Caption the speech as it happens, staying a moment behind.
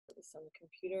this on the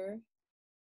computer.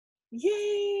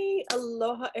 Yay!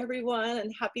 Aloha, everyone,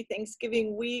 and happy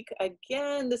Thanksgiving week.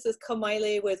 Again, this is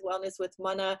Kamaile with Wellness with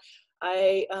Mana.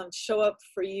 I show up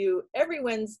for you every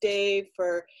Wednesday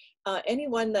for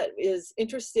anyone that is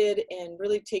interested in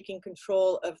really taking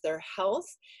control of their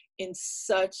health in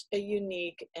such a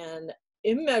unique and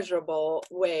immeasurable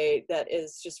way that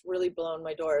is just really blown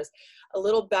my doors. A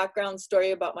little background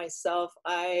story about myself.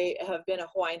 I have been a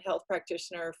Hawaiian health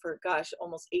practitioner for, gosh,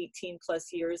 almost 18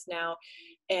 plus years now.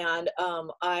 And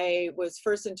I was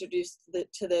first introduced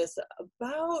to this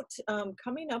about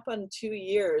coming up on 2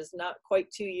 years, not quite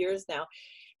 2 years now.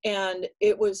 And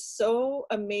it was so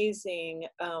amazing.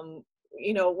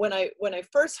 You know, when I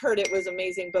first heard it was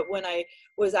amazing, but when I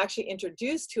was actually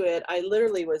introduced to it, I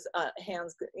literally was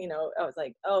hands, you know, I was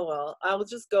like, oh, well, I'll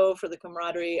just go for the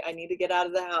camaraderie. I need to get out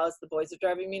of the house. The boys are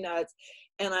driving me nuts.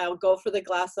 And I'll go for the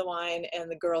glass of wine and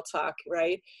the girl talk,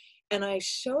 right? And I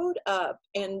showed up,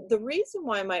 and the reason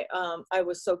why I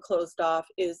was so closed off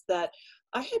is that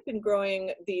I had been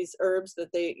growing these herbs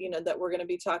that that we're going to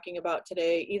be talking about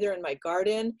today, either in my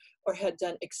garden or had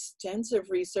done extensive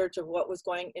research of what was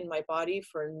going in my body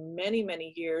for many,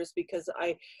 many years, because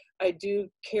I do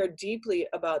care deeply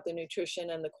about the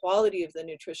nutrition and the quality of the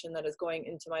nutrition that is going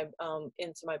into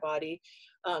my body,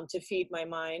 to feed my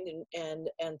mind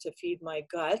and to feed my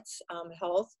gut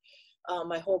health.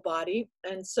 My whole body,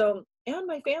 and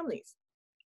my family's.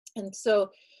 And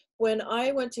so when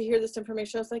I went to hear this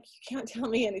information, I was like, you can't tell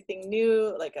me anything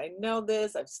new. Like, I know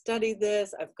this, I've studied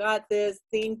this, I've got this,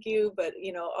 thank you, but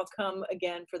I'll come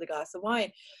again for the glass of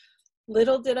wine.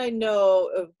 Little did I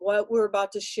know of what we're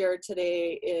about to share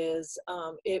today is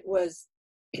it was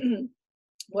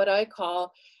what I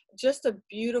call just a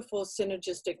beautiful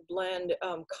synergistic blend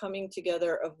coming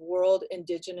together of world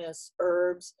indigenous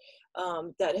herbs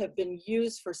that have been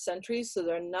used for centuries. So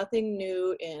they're nothing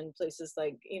new in places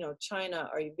like, China,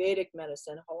 Ayurvedic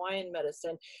medicine, Hawaiian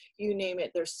medicine, you name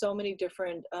it. There's so many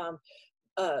different,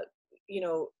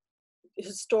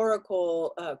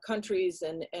 historical countries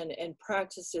and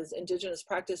practices, indigenous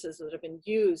practices that have been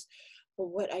used. But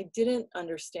what I didn't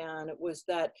understand was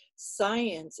that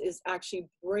science is actually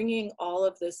bringing all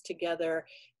of this together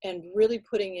and really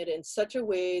putting it in such a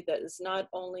way that is not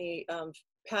only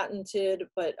patented,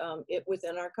 but it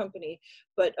within our company,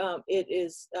 but it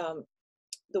is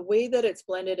the way that it's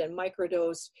blended and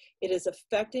microdosed. It is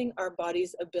affecting our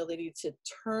body's ability to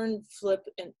turn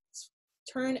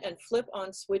and flip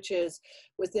on switches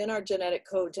within our genetic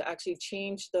code to actually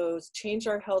change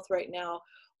our health right now.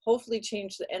 Hopefully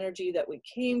change the energy that we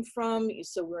came from,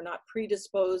 so we're not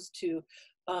predisposed to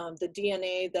the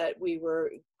DNA that we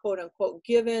were quote unquote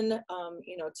given,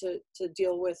 to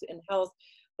deal with in health.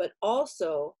 But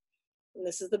also, and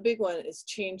this is the big one, is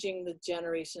changing the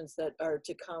generations that are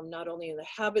to come, not only in the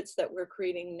habits that we're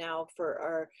creating now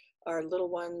for our little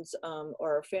ones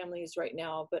or our families right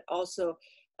now, but also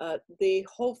they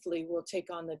hopefully will take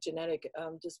on the genetic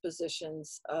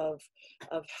dispositions of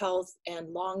health and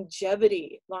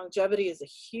longevity. Longevity is a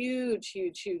huge,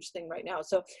 huge, huge thing right now.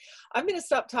 So I'm going to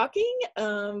stop talking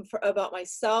about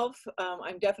myself.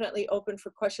 I'm definitely open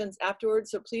for questions afterwards,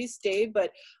 so please stay.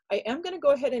 But I am going to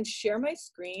go ahead and share my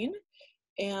screen.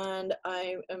 And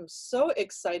I am so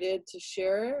excited to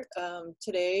share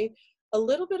today a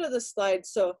little bit of the slides.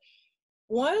 So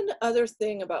one other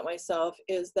thing about myself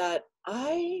is that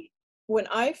when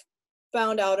I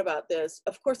found out about this,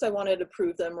 of course I wanted to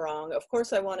prove them wrong. Of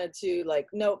course I wanted to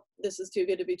nope, this is too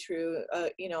good to be true.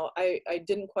 I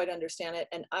didn't quite understand it.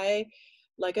 And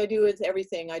like I do with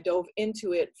everything, I dove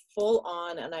into it full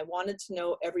on and I wanted to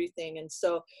know everything. And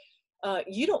so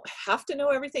you don't have to know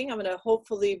everything. I'm going to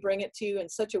hopefully bring it to you in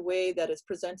such a way that is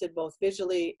presented both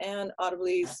visually and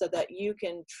audibly so that you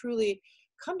can truly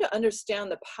come to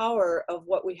understand the power of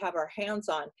what we have our hands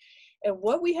on. And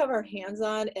what we have our hands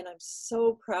on, and I'm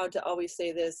so proud to always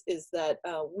say this, is that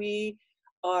we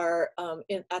are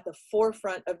at the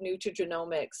forefront of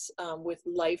Nutrigenomics with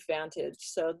LifeVantage.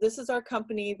 So this is our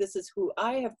company. This is who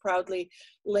I have proudly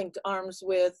linked arms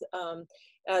with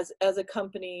as a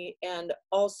company, and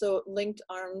also linked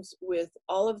arms with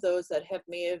all of those that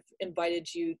may have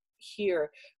invited you here.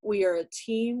 We are a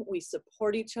team. We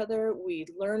support each other. We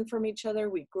learn from each other.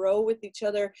 We grow with each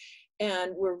other.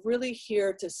 And we're really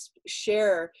here to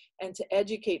share and to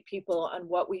educate people on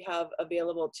what we have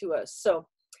available to us. So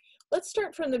let's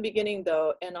start from the beginning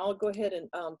though, and I'll go ahead and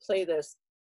play this.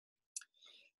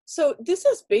 So this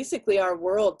is basically our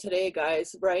world today,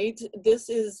 guys, right? This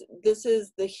is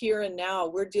the here and now.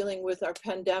 We're dealing with our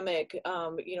pandemic,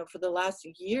 for the last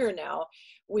year now.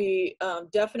 We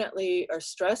definitely are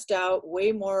stressed out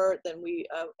way more than we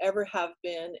ever have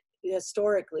been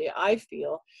historically, I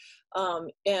feel.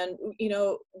 And you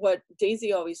know what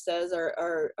Daisy always says,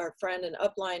 our friend in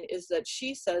upline, is that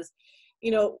she says, you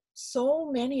know,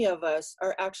 so many of us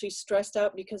are actually stressed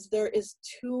out because there is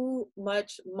too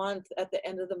much month at the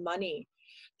end of the money.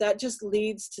 That just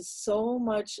leads to so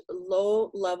much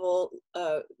low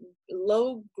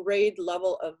grade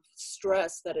level of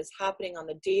stress that is happening on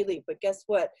the daily. But guess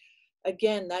what?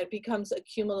 Again, that becomes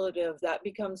accumulative, that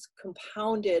becomes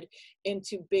compounded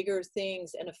into bigger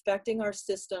things and affecting our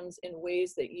systems in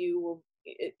ways that you will,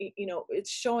 you know, it's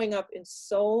showing up in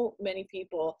so many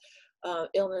people,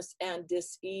 illness and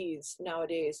dis-ease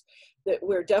nowadays, that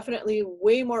we're definitely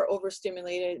way more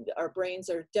overstimulated. Our brains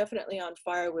are definitely on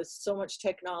fire with so much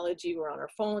technology. We're on our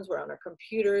phones, we're on our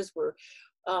computers, we're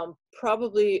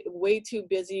probably way too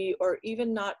busy, or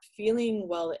even not feeling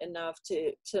well enough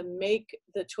to make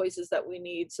the choices that we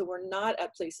need. So we're not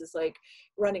at places like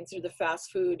running through the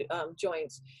fast food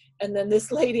joints. And then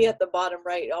this lady at the bottom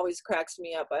right always cracks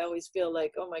me up. I always feel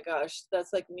like, oh my gosh,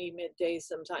 that's like me midday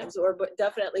sometimes, or but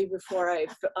definitely before I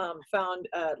found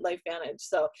LifeVantage.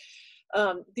 So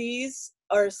these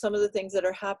are some of the things that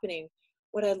are happening.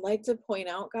 What I'd like to point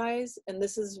out, guys, and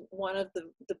this is one of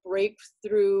the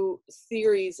breakthrough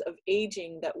theories of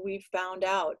aging that we found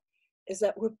out, is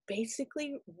that we're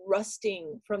basically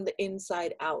rusting from the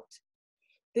inside out.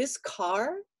 This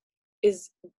car is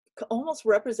almost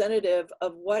representative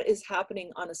of what is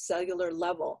happening on a cellular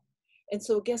level. And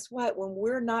so guess what? When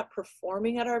we're not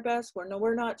performing at our best, when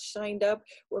we're not shined up,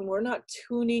 when we're not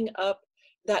tuning up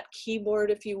that keyboard,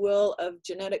 if you will, of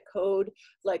genetic code,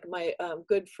 like my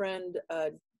good friend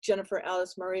Jennifer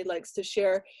Alice Murray likes to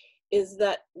share, is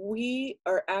that we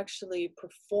are actually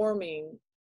performing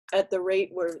at the rate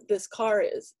where this car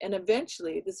is. And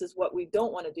eventually, this is what we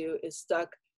don't want to do, is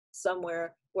stuck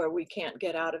somewhere where we can't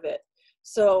get out of it.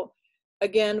 So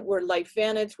again, we're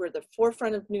LifeVantage. We're the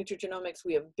forefront of nutrigenomics.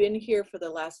 We have been here for the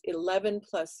last 11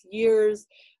 plus years.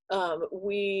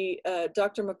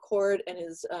 Dr. McCord and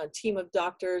his team of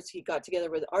doctors, he got together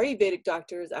with Ayurvedic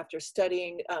doctors after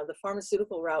studying the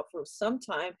pharmaceutical route for some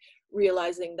time,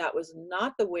 realizing that was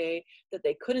not the way, that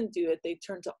they couldn't do it. They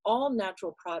turned to all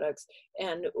natural products,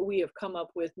 and we have come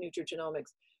up with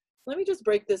nutrigenomics. Let me just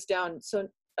break this down. So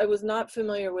I was not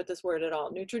familiar with this word at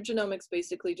all. Nutrigenomics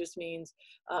basically just means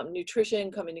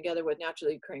nutrition coming together with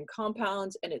naturally occurring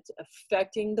compounds, and it's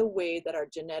affecting the way that our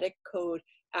genetic code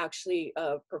actually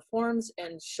performs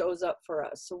and shows up for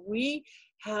us. So we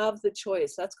have the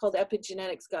choice. That's called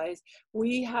epigenetics, guys.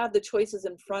 We have the choices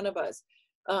in front of us.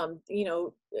 You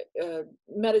know,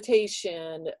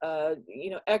 meditation, you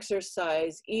know,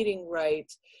 exercise, eating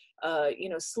right, you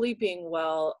know, sleeping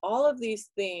well, all of these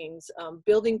things,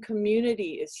 building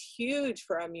community is huge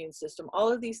for our immune system. All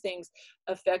of these things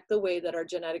affect the way that our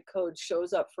genetic code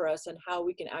shows up for us and how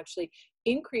we can actually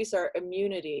increase our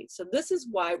immunity. So this is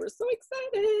why we're so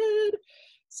excited.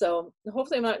 So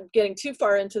hopefully I'm not getting too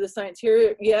far into the science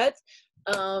here yet,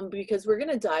 because we're going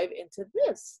to dive into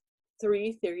this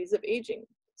 3 theories of aging.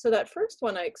 So that first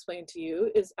one I explained to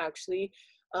you is actually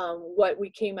what we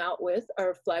came out with,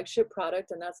 our flagship product,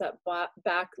 and that's that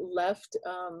back left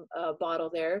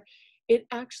bottle there. It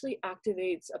actually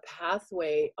activates a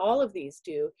pathway, all of these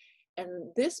do,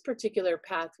 and this particular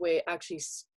pathway actually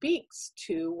speaks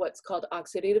to what's called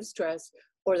oxidative stress,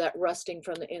 or that rusting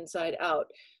from the inside out.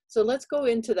 So let's go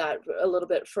into that a little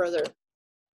bit further.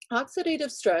 Oxidative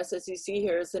stress, as you see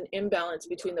here, is an imbalance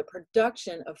between the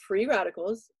production of free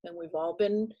radicals, and we've all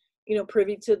been, you know,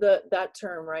 privy to that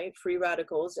term, right? Free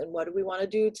radicals. And what do we want to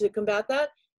do to combat that?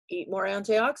 Eat more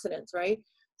antioxidants, right?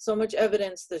 So much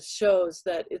evidence that shows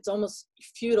that it's almost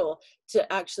futile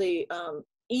to actually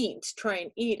try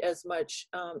and eat as much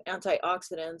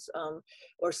antioxidants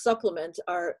or supplement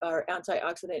our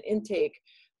antioxidant intake,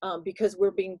 because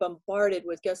we're being bombarded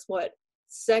with, guess what?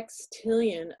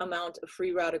 Sextillion amount of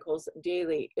free radicals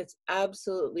daily. It's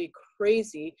absolutely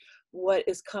crazy what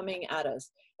is coming at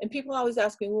us. And people always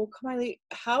ask me, well, Kylie,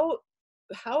 how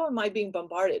am I being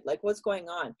bombarded? Like, what's going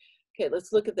on? Okay,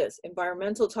 let's look at this.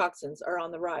 Environmental toxins are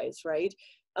on the rise, right?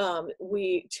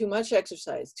 Too much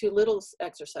exercise, too little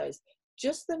exercise.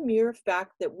 Just the mere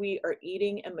fact that we are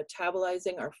eating and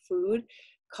metabolizing our food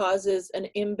causes an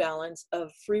imbalance of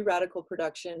free radical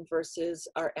production versus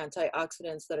our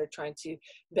antioxidants that are trying to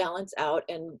balance out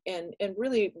and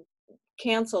really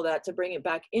cancel that to bring it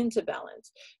back into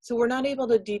balance. So we're not able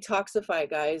to detoxify,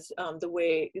 guys, the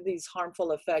way these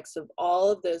harmful effects of all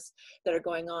of this that are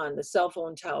going on, the cell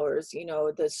phone towers, you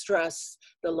know, the stress,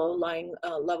 the low-lying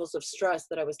levels of stress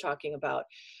that I was talking about.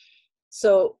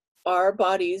 So our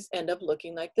bodies end up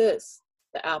looking like this.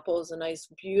 The apple is a nice,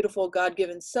 beautiful,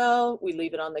 God-given cell. We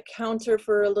leave it on the counter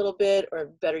for a little bit,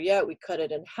 or better yet, we cut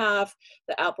it in half.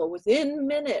 The apple within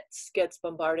minutes gets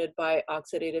bombarded by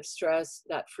oxidative stress,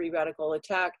 that free radical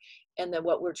attack. And then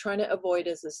what we're trying to avoid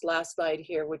is this last slide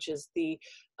here, which is the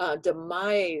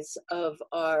demise of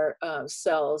our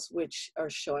cells, which are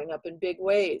showing up in big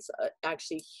ways,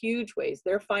 actually huge ways.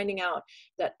 They're finding out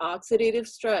that oxidative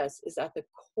stress is at the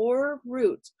core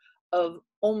root of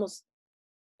almost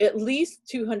at least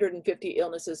 250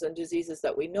 illnesses and diseases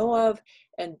that we know of,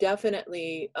 and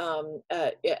definitely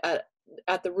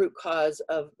at the root cause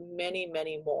of many,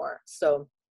 many more. So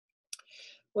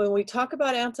when we talk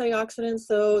about antioxidants,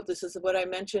 though, this is what I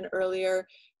mentioned earlier.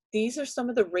 These are some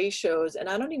of the ratios, and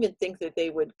I don't even think that they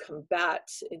would combat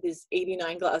these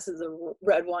 89 glasses of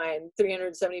red wine,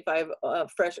 375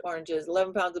 fresh oranges,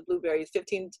 11 pounds of blueberries,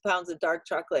 15 pounds of dark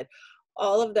chocolate.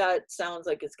 All of that sounds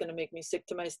like it's going to make me sick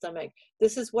to my stomach.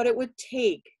 This is what it would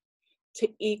take to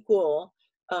equal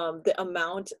the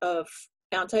amount of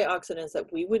antioxidants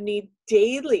that we would need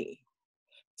daily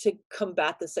to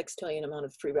combat the sextillion amount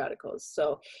of free radicals.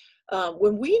 So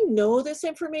when we know this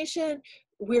information,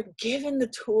 we're given the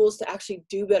tools to actually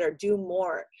do better, do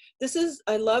more.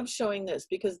 I love showing this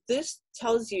because this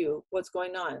tells you what's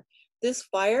going on. This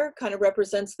fire kind of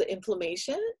represents the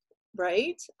inflammation,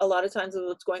 right? A lot of times of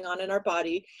what's going on in our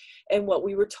body. And what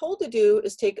we were told to do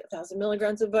is take 1,000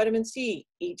 milligrams of vitamin C,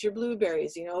 eat your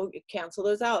blueberries, cancel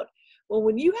those out. Well,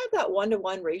 when you have that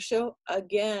 1-to-1 ratio,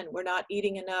 again, we're not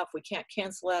eating enough. We can't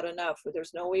cancel out enough.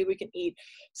 There's no way we can eat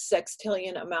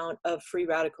sextillion amount of free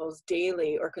radicals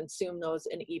daily or consume those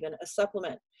in even a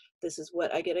supplement. This is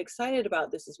what I get excited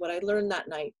about. This is what I learned that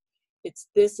night.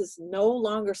 This is no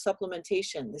longer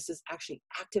supplementation. This is actually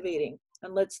activating.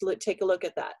 And let's take a look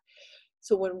at that.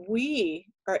 So when we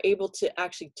are able to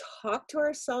actually talk to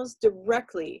ourselves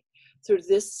directly through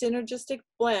this synergistic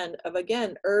blend of,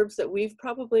 again, herbs that we've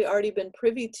probably already been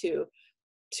privy to,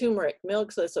 turmeric,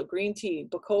 milk thistle, green tea,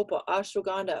 bacopa,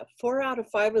 ashwagandha, 4 out of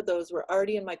 5 of those were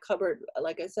already in my cupboard,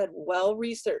 like I said, well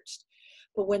researched.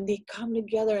 But when they come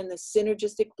together in this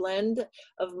synergistic blend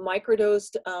of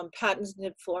microdosed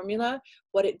patented formula,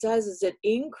 what it does is it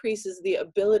increases the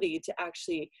ability to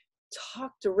actually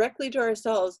talk directly to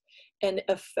ourselves and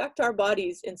affect our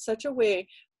bodies in such a way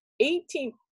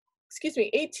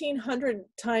 1,800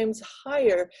 times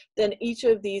higher than each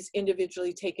of these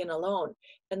individually taken alone.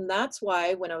 And that's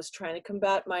why when I was trying to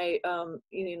combat my,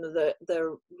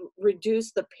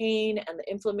 reduce the pain and the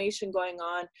inflammation going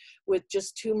on with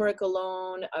just turmeric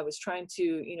alone, I was trying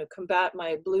to, combat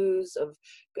my blues of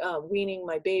weaning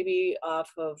my baby off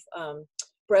of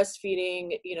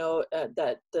breastfeeding,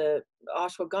 that the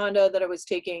ashwagandha that I was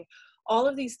taking. All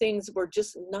of these things were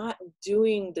just not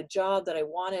doing the job that I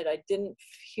wanted. I didn't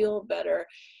feel better.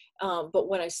 But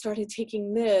when I started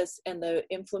taking this, and the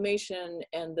inflammation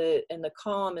and the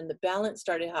calm and the balance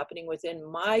started happening within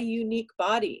my unique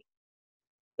body,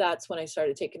 that's when I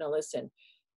started taking a listen.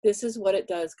 This is what it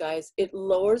does, guys. It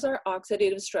lowers our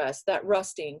oxidative stress, that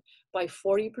rusting, by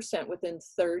 40% within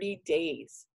 30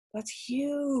 days. That's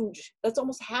huge. That's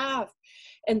almost half.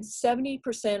 And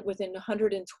 70% within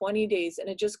 120 days. And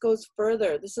it just goes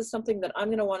further. This is something that I'm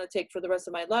going to want to take for the rest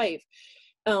of my life.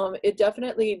 It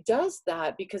definitely does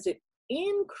that because it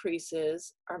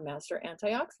increases our master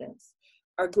antioxidants,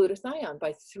 our glutathione,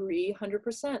 by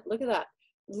 300%. Look at that.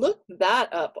 Look that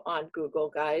up on Google,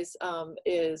 guys,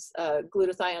 is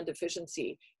glutathione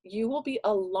deficiency. You will be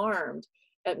alarmed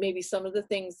at maybe some of the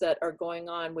things that are going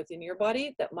on within your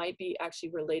body that might be actually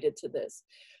related to this.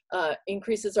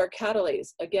 Increases our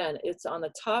catalase. Again, it's on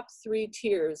the top 3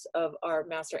 tiers of our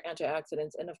master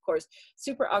antioxidants. And of course,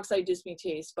 superoxide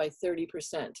dismutase by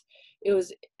 30%. It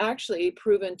was actually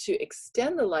proven to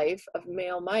extend the life of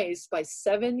male mice by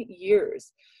 7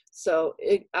 years. So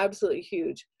absolutely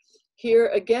huge. Here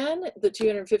again, the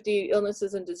 250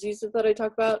 illnesses and diseases that I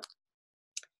talk about.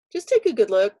 Just take a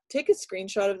good look, take a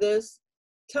screenshot of this.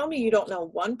 Tell me you don't know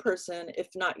one person, if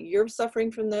not you're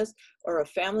suffering from this, or a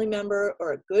family member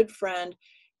or a good friend,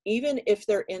 even if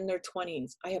they're in their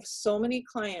 20s. I have so many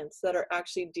clients that are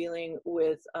actually dealing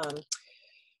with,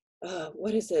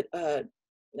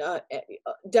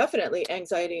 definitely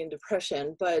anxiety and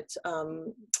depression, but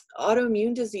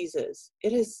autoimmune diseases.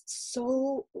 It is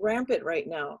so rampant right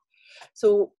now.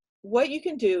 So what you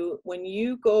can do when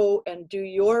you go and do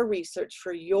your research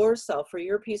for yourself, for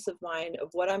your peace of mind of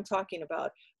what I'm talking about,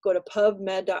 go to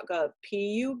pubmed.gov,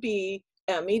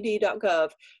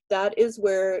 med.gov. That is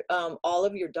where all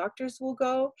of your doctors will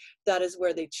go. That is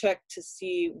where they check to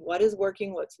see what is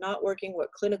working, what's not working,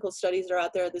 what clinical studies are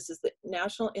out there. This is the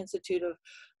National Institute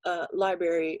of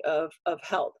Library of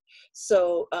Health.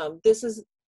 So this is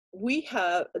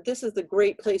the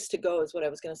great place to go, is what I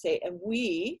was going to say. And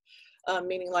we,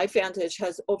 meaning LifeVantage,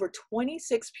 has over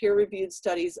 26 peer-reviewed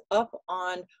studies up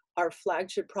on our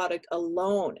flagship product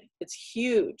alone. It's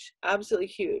huge, absolutely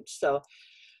huge. So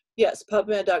yes,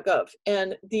 PubMed.gov.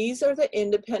 And these are the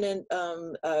independent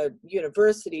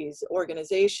universities,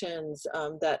 organizations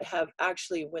that have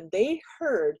actually, when they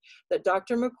heard that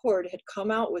Dr. McCord had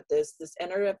come out with this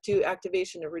NRF2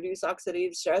 activation to reduce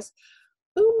oxidative stress,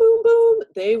 boom, boom, boom,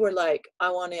 they were like,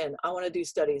 I want in, I want to do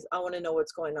studies, I want to know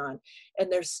what's going on. And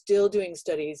they're still doing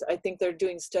studies. I think they're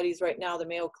doing studies right now, the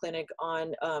Mayo Clinic,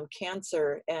 on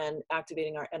cancer and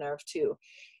activating our NRF2.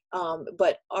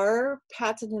 But our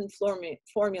patented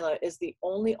formula is the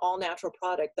only all-natural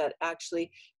product that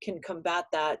actually can combat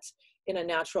that in a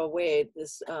natural way.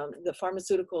 The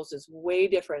pharmaceuticals is way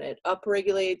different. It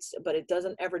upregulates, but it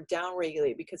doesn't ever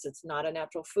downregulate because it's not a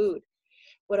natural food.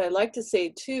 What I like to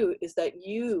say too is that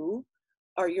you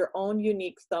are your own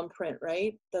unique thumbprint,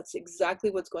 right? That's exactly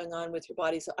what's going on with your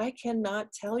body. So I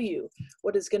cannot tell you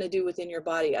what it's going to do within your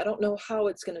body. I don't know how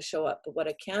it's going to show up, but what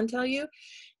I can tell you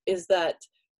is that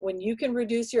when you can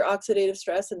reduce your oxidative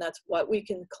stress, and that's what we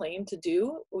can claim to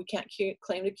do, we can't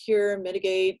claim to cure,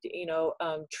 mitigate,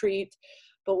 treat,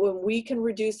 but when we can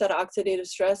reduce that oxidative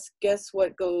stress, guess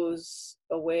what goes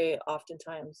away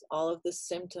oftentimes? All of the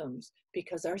symptoms,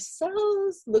 because our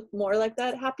cells look more like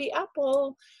that happy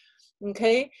apple.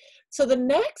 Okay, so the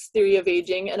next theory of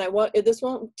aging, and this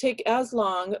won't take as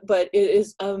long, but it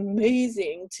is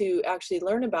amazing to actually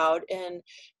learn about, and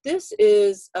this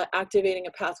is activating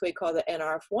a pathway called the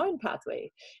NRF1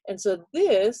 pathway. And so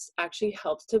this actually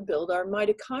helps to build our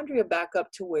mitochondria back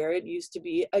up to where it used to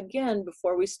be. Again,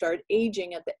 before we start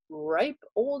aging at the ripe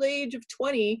old age of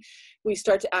 20, we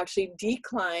start to actually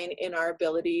decline in our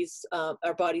abilities,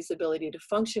 our body's ability to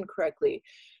function correctly.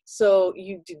 So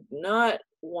you do not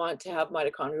want to have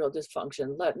mitochondrial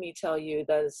dysfunction. Let me tell you,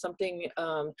 that is something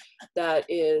that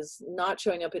is not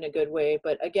showing up in a good way.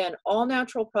 But again, all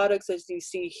natural products, as you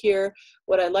see here,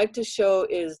 what I like to show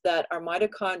is that our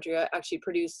mitochondria actually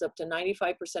produce up to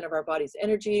 95% of our body's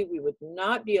energy. We would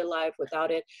not be alive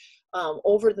without it.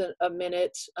 Over a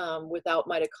minute without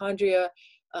mitochondria.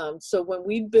 So when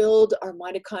we build our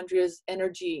mitochondria's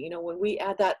energy, when we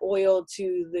add that oil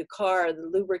to the car,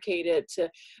 lubricate it to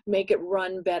make it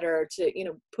run better, to,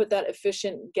 put that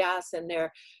efficient gas in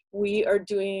there, we are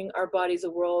doing our bodies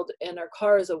a world, and our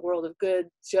car is a world of good,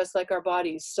 just like our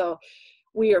bodies. So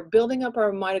we are building up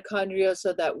our mitochondria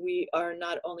so that we are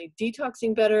not only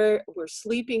detoxing better, we're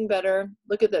sleeping better.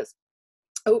 Look at this.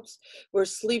 Oops, we're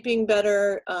sleeping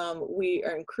better, we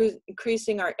are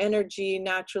increasing our energy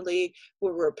naturally,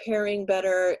 we're repairing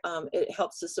better, it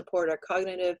helps to support our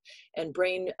cognitive and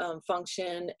brain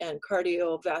function and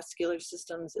cardiovascular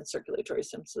systems and circulatory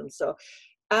systems. So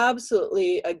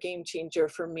absolutely a game changer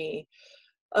for me.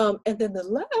 And then the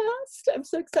last, I'm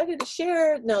so excited to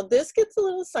share. Now this gets a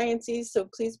little sciencey, so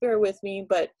please bear with me,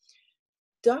 but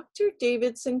Dr.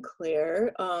 David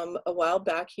Sinclair, a while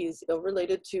back, he's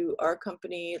related to our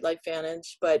company,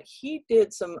 LifeVantage, but he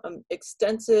did some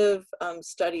extensive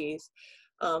studies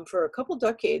for a couple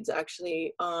decades,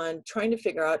 actually, on trying to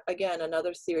figure out, again,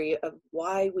 another theory of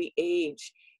why we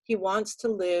age. He wants to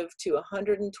live to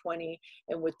 120,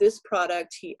 and with this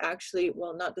product, he actually,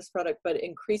 well, not this product, but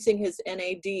increasing his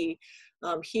NAD,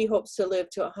 he hopes to live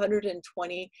to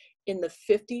 120 in the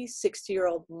 50,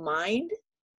 60-year-old mind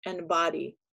and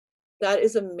body. That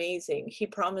is amazing. He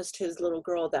promised his little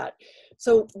girl that.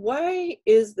 So why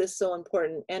is this so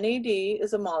important? NAD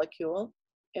is a molecule,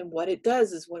 and what it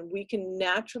does is when we can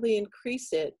naturally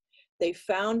increase it, they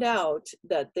found out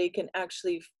that they can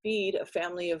actually feed a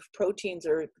family of proteins,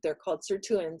 or they're called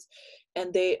sirtuins,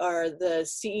 and they are the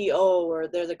CEO, or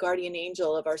they're the guardian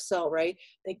angel of our cell, right?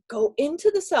 They go into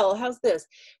the cell. How's this?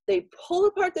 They pull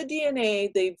apart the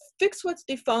DNA, they fix what's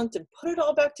defunct and put it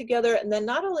all back together. And then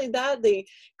not only that, they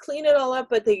clean it all up,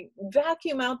 but they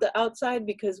vacuum out the outside,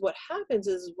 because what happens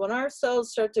is when our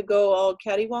cells start to go all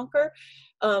cattywonker,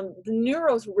 the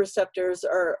neuroreceptors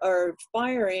are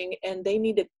firing, and they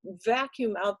need to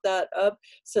vacuum out that up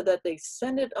so that they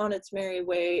send it on its merry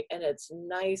way, and it's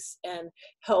nice and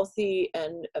healthy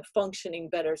and functioning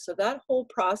better. So that whole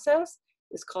process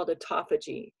is called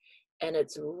autophagy, and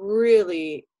it's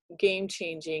really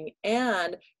game-changing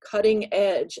and cutting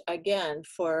edge, again,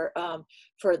 for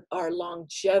our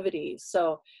longevity.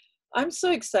 So I'm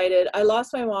so excited. I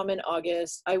lost my mom in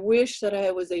August. I wish that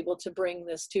I was able to bring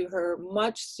this to her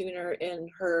much sooner in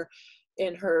her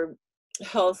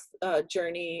health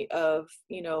journey of,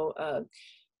 you know,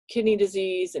 kidney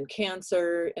disease and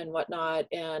cancer and whatnot.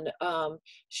 And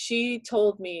she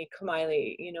told me,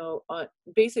 Kamali, you know,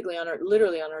 basically on her,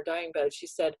 literally on her dying bed, she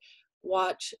said,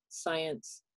 watch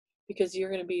science, because you're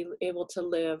going to be able to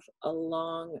live a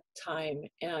long time.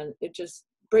 And it just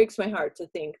breaks my heart to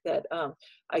think that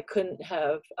I couldn't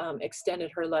have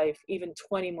extended her life even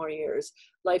 20 more years.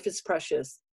 Life is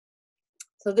precious.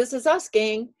 So this is us,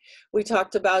 gang. We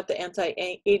talked about the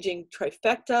anti-aging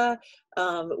trifecta,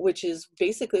 which is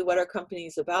basically what our company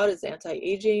is about, is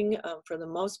anti-aging for the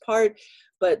most part.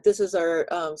 But this is our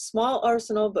small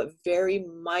arsenal, but very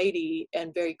mighty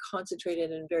and very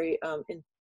concentrated and very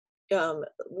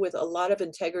with a lot of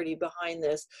integrity behind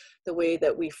this, the way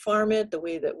that we farm it, the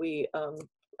way that we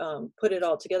put it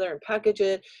all together and package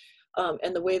it,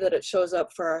 and the way that it shows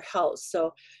up for our health.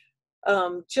 So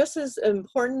just as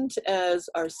important as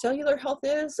our cellular health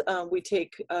is, we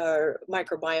take our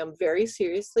microbiome very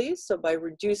seriously. So by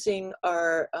reducing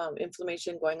our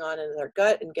inflammation going on in our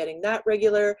gut and getting that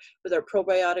regular with our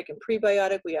probiotic and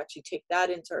prebiotic, we actually take that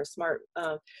into our smart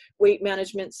weight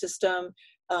management system,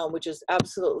 which is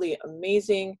absolutely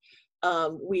amazing.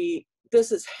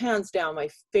 This is hands down my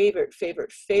favorite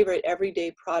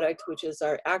everyday product, which is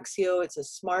our Axio. It's a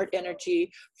smart energy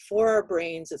for our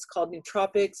brains. It's called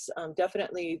Nootropics.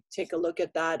 Definitely take a look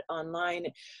at that online.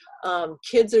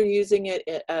 Kids are using it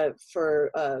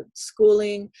for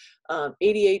schooling.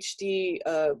 ADHD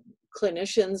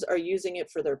clinicians are using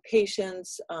it for their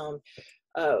patients.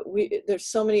 There's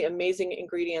so many amazing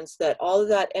ingredients that all of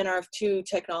that NRF2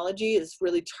 technology is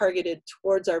really targeted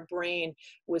towards our brain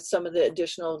with some of the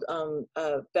additional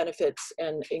benefits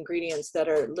and ingredients that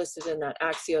are listed in that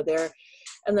Axio there.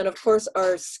 And then of course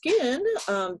our skin,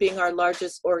 being our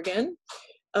largest organ,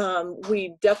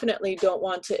 we definitely don't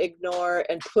want to ignore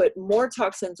and put more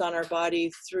toxins on our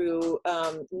body through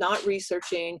not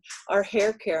researching our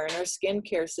hair care and our skin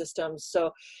care systems.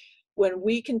 So when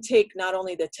we can take not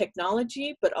only the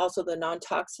technology, but also the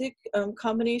non-toxic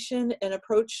combination and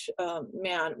approach,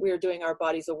 man, we are doing our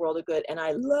bodies a world of good. And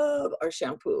I love our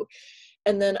shampoo.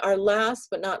 And then our last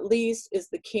but not least is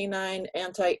the canine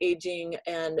anti-aging,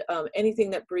 and anything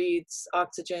that breathes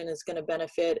oxygen is going to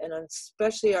benefit, and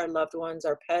especially our loved ones,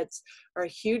 our pets are a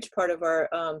huge part of our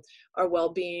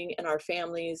well-being and our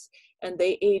families, and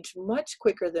they age much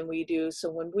quicker than we do.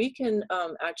 So when we can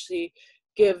actually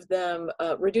give them,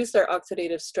 reduce their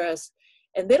oxidative stress,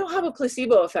 and they don't have a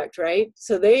placebo effect, right?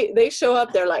 So they show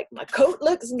up, they're like, my coat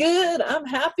looks good, I'm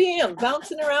happy, I'm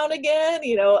bouncing around again,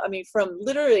 you know. I mean, from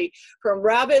literally from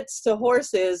rabbits to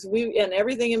horses, and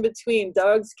everything in between,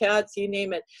 dogs, cats, you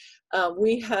name it.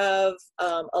 We have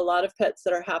a lot of pets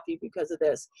that are happy because of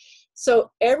this. So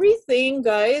everything,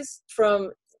 guys,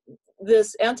 from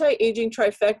this anti-aging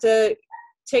trifecta,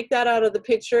 take that out of the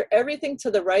picture. Everything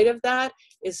to the right of that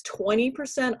is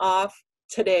 20% off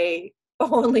today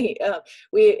only.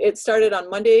 It started on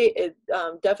Monday. It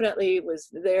definitely was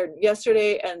there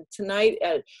yesterday and tonight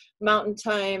at Mountain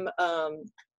Time.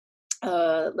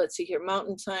 Let's see here,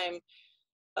 Mountain Time,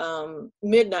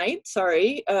 midnight,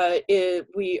 sorry,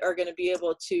 we are going to be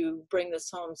able to bring this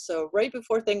home. So right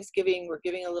before Thanksgiving, we're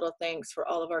giving a little thanks for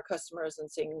all of our customers and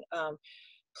saying,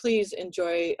 please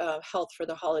enjoy health for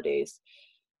the holidays.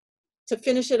 To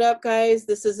finish it up, guys,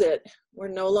 this is it. We're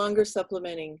no longer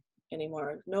supplementing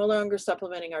anymore, no longer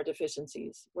supplementing our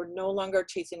deficiencies. We're no longer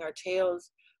chasing our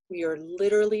tails. We are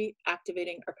literally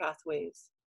activating our pathways.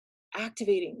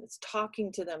 Activating, it's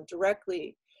talking to them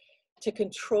directly to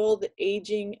control the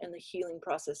aging and the healing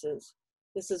processes.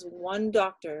 This is one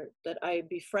doctor that I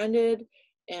befriended,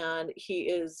 and he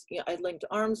is, you know, I linked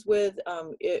arms with,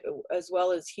 as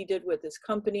well as he did with his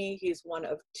company. He's one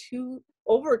of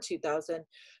over 2,000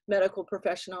 medical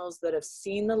professionals that have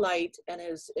seen the light and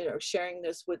is, you know, sharing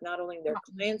this with not only their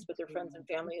clients, but their friends and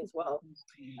family as well.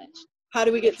 How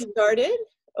do we get started?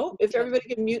 Oh, if everybody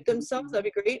can mute themselves,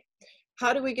 that'd be great.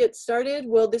 How do we get started?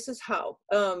 Well, this is how.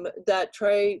 That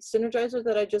Tri-Synergizer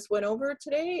that I just went over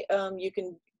today, you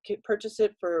can purchase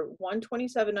it for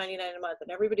 $127.99 a month,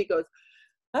 and everybody goes,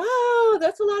 oh,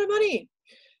 that's a lot of money.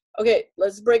 Okay,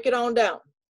 let's break it on down.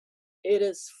 It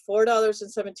is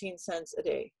 $4.17 a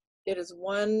day. It is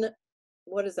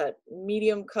what is that,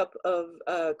 medium cup of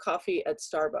coffee at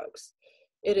Starbucks.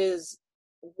 It is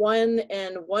 1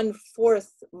 1/4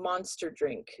 Monster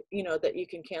drink, you know, that you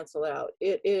can cancel out.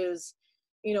 It is,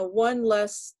 you know, one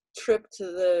less trip to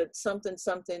the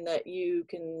something that you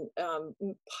can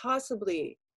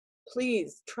possibly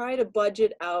please try to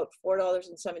budget out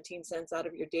 $4.17 out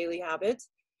of your daily habits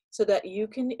so that you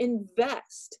can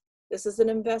invest. This is an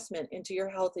investment into your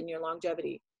health and your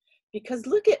longevity. Because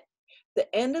look at the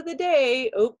end of the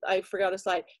day, oh, I forgot a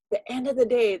slide. The end of the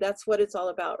day, that's what it's all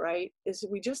about, right? Is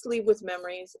we just leave with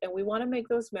memories, and we want to make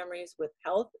those memories with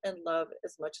health and love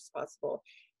as much as possible.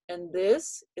 And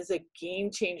this is a game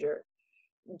changer.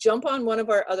 Jump on one of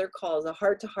our other calls, a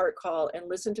heart-to-heart call, and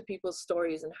listen to people's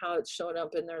stories and how it's shown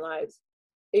up in their lives.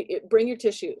 Bring your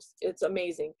tissues. It's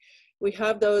amazing. We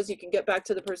have those. You can get back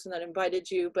to the person that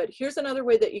invited you, but here's another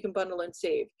way that you can bundle and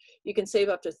save. You can save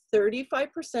up to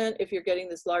 35% if you're getting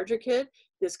this larger kit.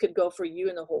 This could go for you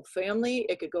and the whole family.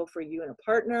 It could go for you and a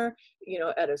partner, you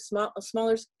know, at a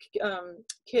smaller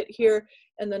kit here.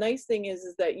 And the nice thing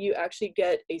is that you actually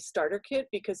get a starter kit,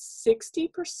 because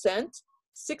 60%,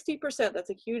 that's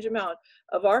a huge amount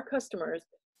of our customers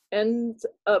ends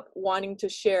up wanting to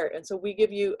share. And so we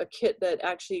give you a kit that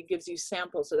actually gives you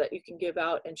samples so that you can give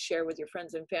out and share with your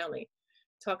friends and family.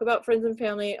 Talk about friends and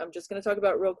family. I'm just going to talk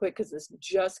about it real quick because this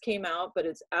just came out, but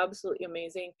it's absolutely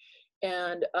amazing.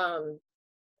 And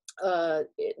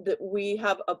we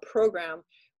have a program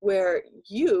where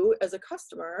you as a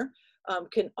customer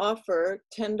can offer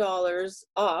 $10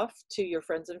 off to your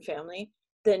friends and family.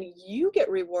 Then you get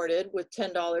rewarded with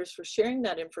 $10 for sharing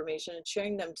that information and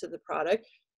sharing them to the product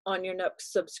on your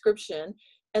next subscription.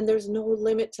 And there's no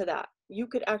limit to that. You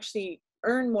could actually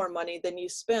earn more money than you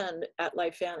spend at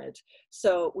LifeVantage.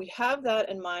 So we have that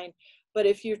in mind. But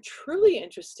if you're truly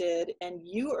interested, and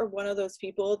you are one of those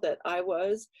people that I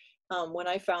was, when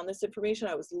I found this information,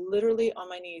 I was literally on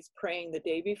my knees praying the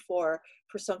day before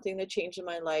for something to change in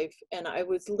my life. And I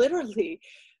was literally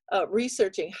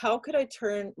researching how could I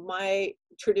turn my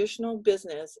traditional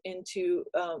business into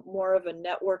more of a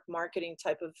network marketing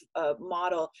type of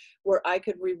model, where I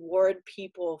could reward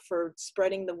people for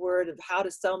spreading the word of how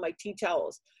to sell my tea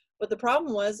towels. But the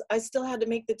problem was I still had to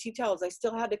make the tea towels. I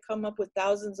still had to come up with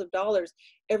thousands of dollars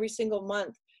every single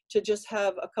month to just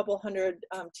have a couple hundred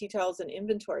tea towels in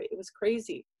inventory. It was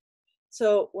crazy.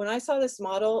 So when I saw this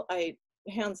model,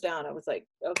 hands down, I was like,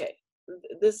 okay,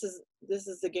 this is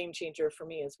the game changer for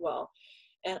me as well.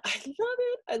 And I love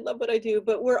it. I love what I do,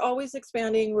 but we're always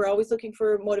expanding. We're always looking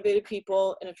for motivated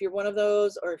people. And if you're one of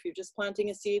those, or if you're just planting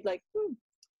a seed, like,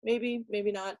 maybe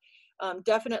not,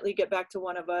 definitely get back to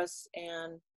one of us.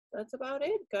 And that's about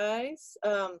it, guys.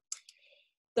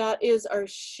 That is our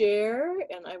share,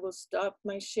 and I will stop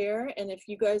my share. And if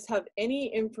you guys have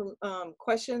any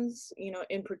questions, you know,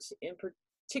 in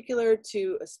particular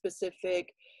to a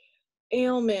specific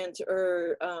ailment,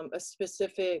 or a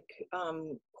specific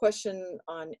question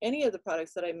on any of the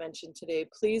products that I mentioned today,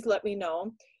 please let me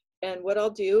know. And what I'll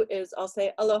do is I'll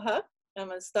say aloha. I'm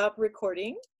going to stop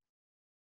recording,